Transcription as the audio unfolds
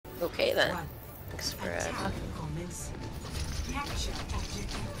Okay then. Thanks for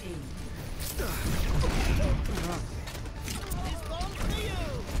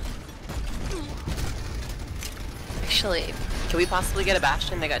Actually, can we possibly get a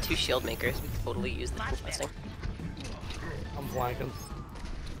Bastion? They got 2 shield makers. We could totally use the testing. I'm flanking.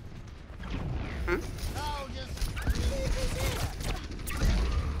 Hmm?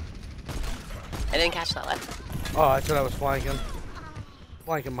 I didn't catch that left. Oh, I said I was flanking.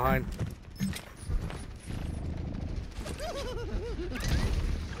 Flanking behind.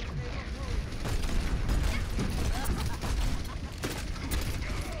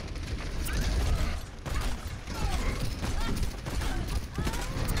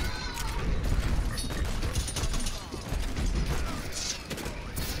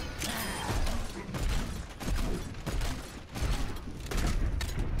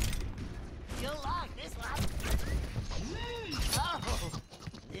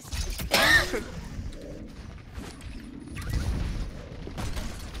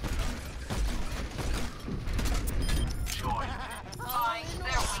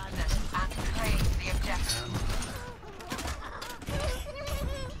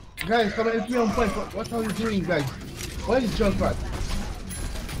 Guys, come help me on point. What are you doing, guys? Why is Junkrat?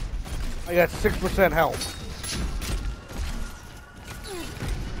 I got 6% health.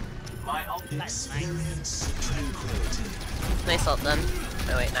 Experience tranquility. Nice ult done.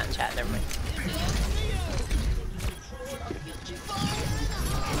 Oh wait, not in chat, never mind.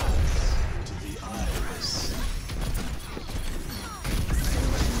 To the iris.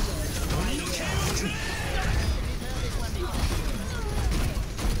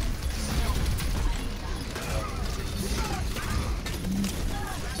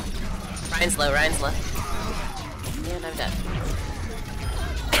 Ryan's low, Ryan's low. And I'm dead.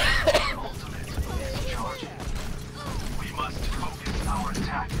 We must focus our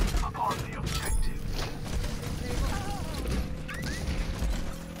attack upon the objective.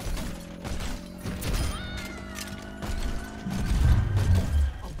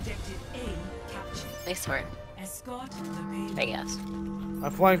 Objective A captured. Nice sword, Escort the payload. I guess. I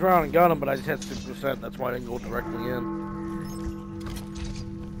flanked around and got him, but I just had 6%. That's why I didn't go directly in.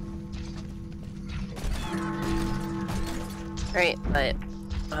 Right, but,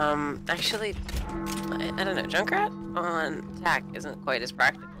 actually, I don't know, Junkrat on attack isn't quite as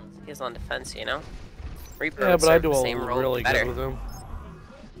practical as he is on defense, you know? Reaper Yeah, would but I serve do the a same role really better. good with him.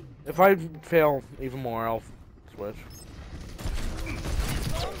 If I fail even more, I'll switch.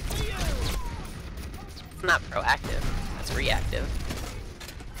 It's not proactive, it's reactive.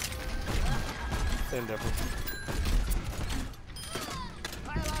 Same difference.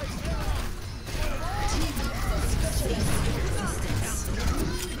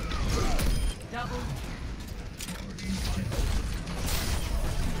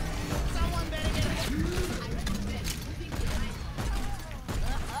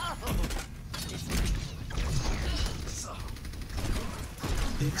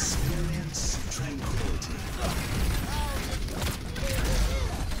 Experience tranquility.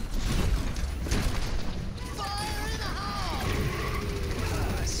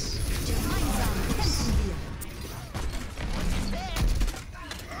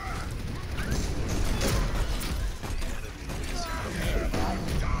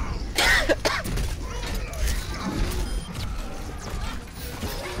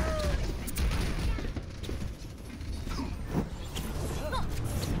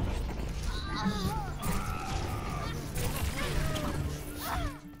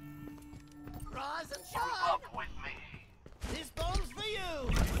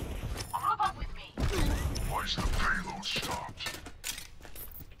 Where's the payload stopped?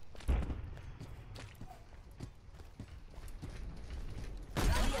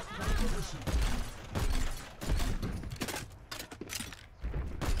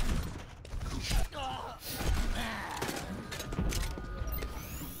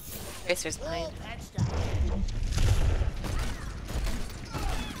 Tracer's behind.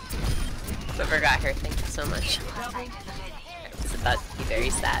 Whoever got her, thank you so much. It's about to be very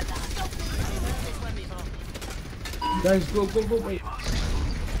sad. Guys, go, go, go, wait.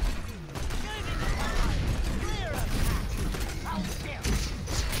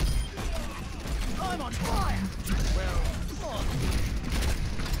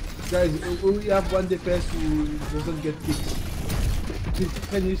 Guys, we only have one DPS who doesn't get kicked.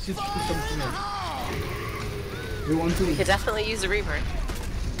 Can you switch to something else? We want to. We could definitely use a Reaper.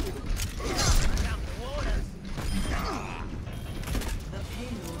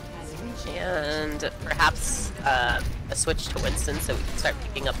 And perhaps a switch to Winston so we can start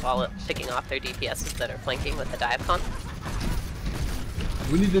picking off their DPSs that are flanking with the dive con.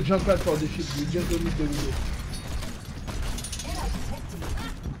 We need the jump pad for the ship. We just don't need the window.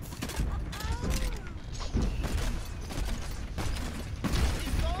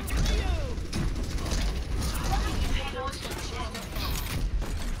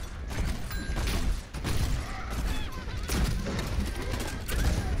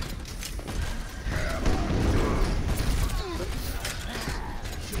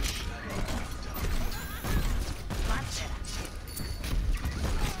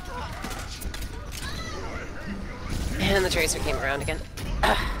 And the tracer came around again.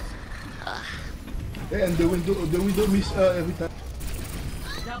 And the window miss every time.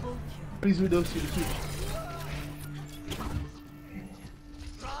 Double kill. Please window switch.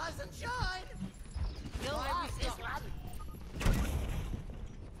 Rise and shine. You'll lose this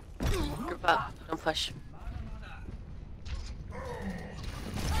one. Group up, don't push.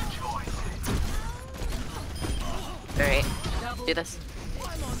 Alright, do this.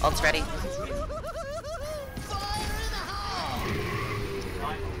 Ult's ready.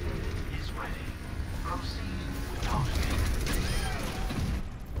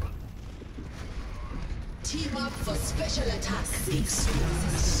 Team up for special attacks.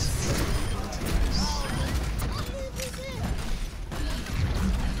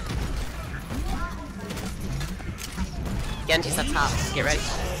 Genji's up top. Get ready.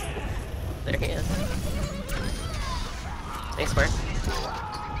 There he is. Nice work.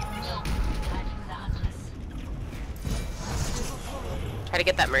 Try to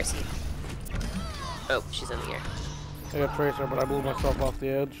get that Mercy. Oh, she's in the air. I got Tracer, but I blew myself off the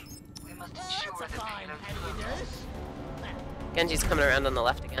edge. Genji's coming around on the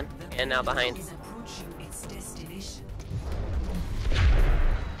left again, and now behind. Is approaching its destination.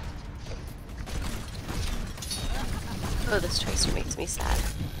 Oh, this Tracer makes me sad.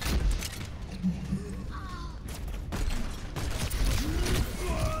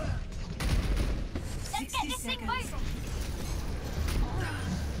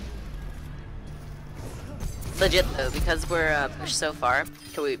 Legit though, because we're pushed so far,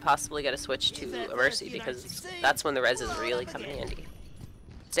 can we possibly get a switch to a Mercy? Because that's when the res is really come handy.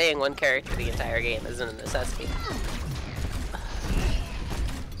 Staying one character the entire game isn't a necessity.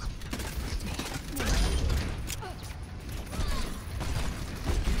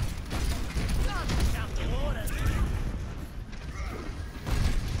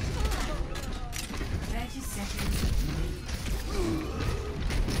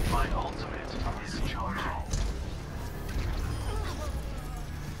 My ultimate is charging.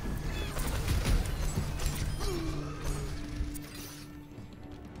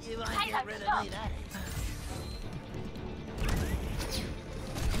 You want to get rid of me, that is.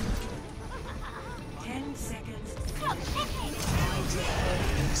 10 seconds.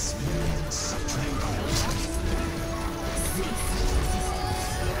 Experience tranquility.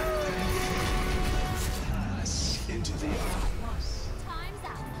 Pass into the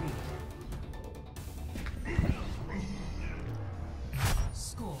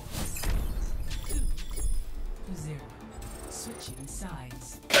Score 2-0. Switching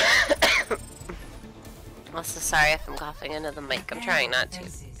sides. Also, sorry if I'm coughing into the mic. I'm trying not to.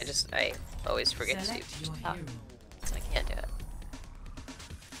 I always forget to Select your talk, hero. so I can't do it.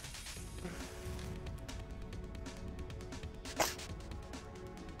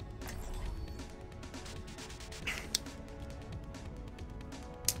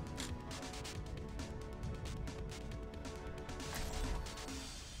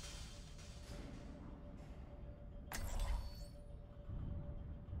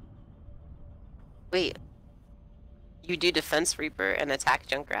 Wait, you do Defense Reaper and attack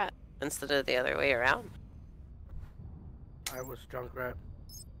Junkrat instead of the other way around? I was Junkrat.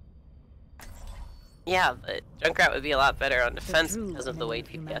 Yeah, but Junkrat would be a lot better on defense because of the way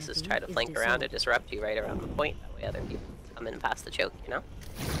DPSs try to flank around and disrupt you right around the point. That way other people come in past the choke, you know?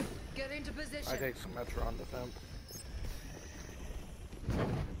 Get into position. I take some Metro on defense.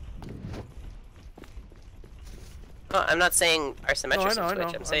 Well, I'm not saying our Symmetra No, I switch,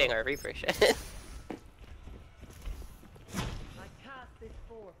 know, I'm saying our Reaper shit.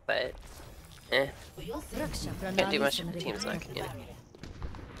 But, can't do much if the team's not communicating.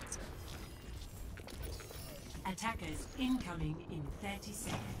 Attackers incoming in 30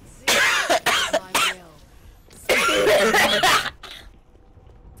 seconds.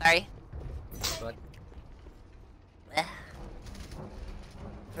 Sorry.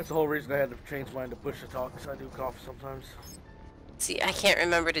 That's the whole reason I had to change mine to push to talk, because I do cough sometimes. See, I can't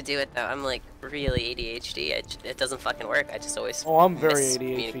remember to do it though. I'm like really ADHD. It doesn't fucking work. I just always Oh, I'm very miss ADHD,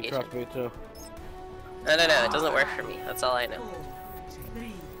 communication. trust me too. I don't know. It doesn't work for me. That's all I know. 4,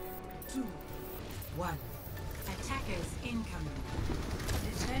 3, 2, 1. Attackers incoming.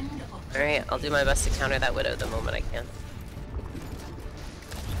 Alright, I'll do my best to counter that Widow the moment I can.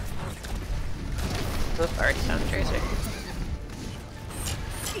 Oop, I already found a Tracer.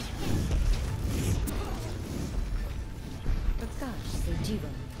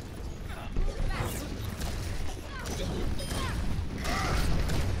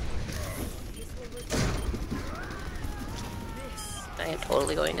 I am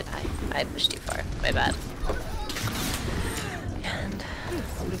totally going to die. I pushed too far. My bad. And...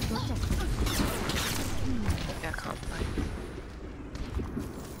 got complicated.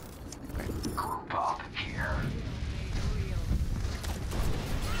 Group up here.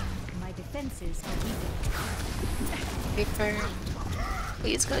 My defenses are weakened. Reaper,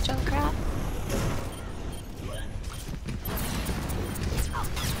 please go Junkrat.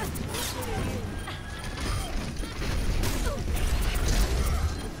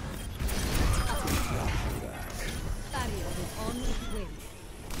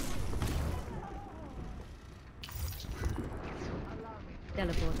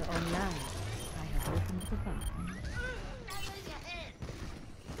 Teleporter online. I have opened the path.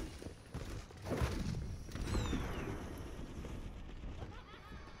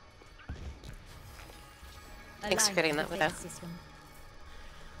 Thanks for getting that Widow.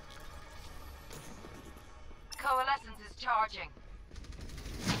 Coalescence is charging.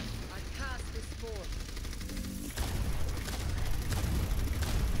 I cast this force.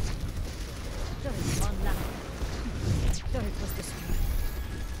 Turret online. Turret was destroyed.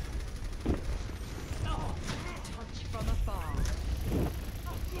 Touch from afar.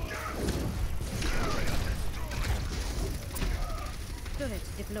 Turret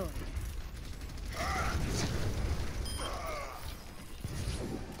deployed.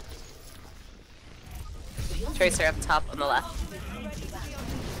 Tracer up top on the left.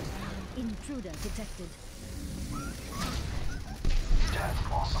 Intruder detected. Death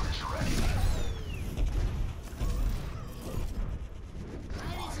blossom is ready.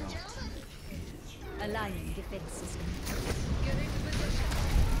 Aligning defense system. Get into position.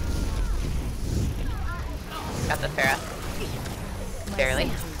 Got the Pharah. My Barely.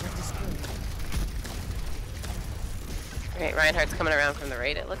 sentries are destroyed. Alright, Reinhardt's coming around from the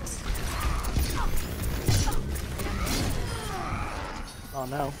right, it looks. Oh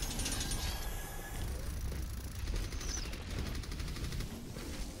no.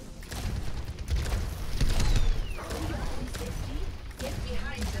 Get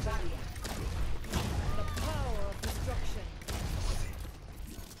behind the barrier. The power of destruction.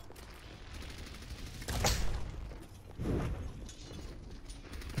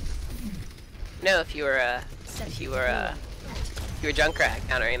 No, if you were Junkrat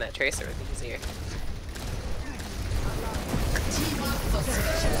countering that Tracer would be easier. Team up for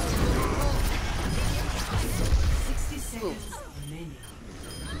special attack. 60 seconds remaining.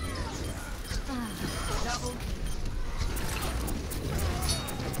 Double.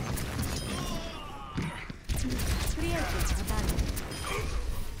 Preempted a battle.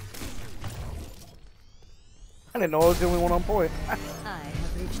 I didn't know I was the only one on point. I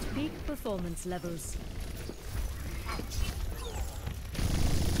have reached peak performance levels.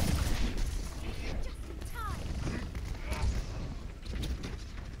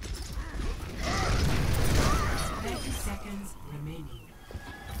 Seconds remaining.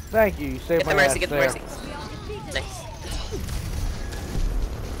 Thank you. You saved Get the my Mercy, ass get the there. Mercy. Nice.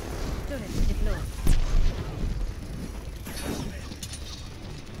 Turret deployed.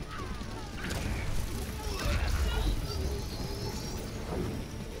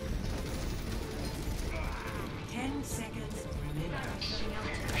 Seconds remaining.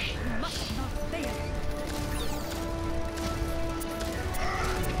 You must not fail.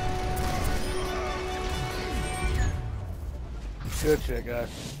 Good shit, guys.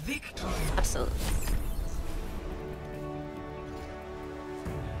 Victory. Absolutely.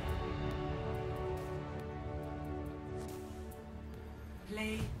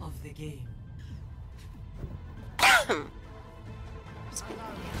 Play of the game.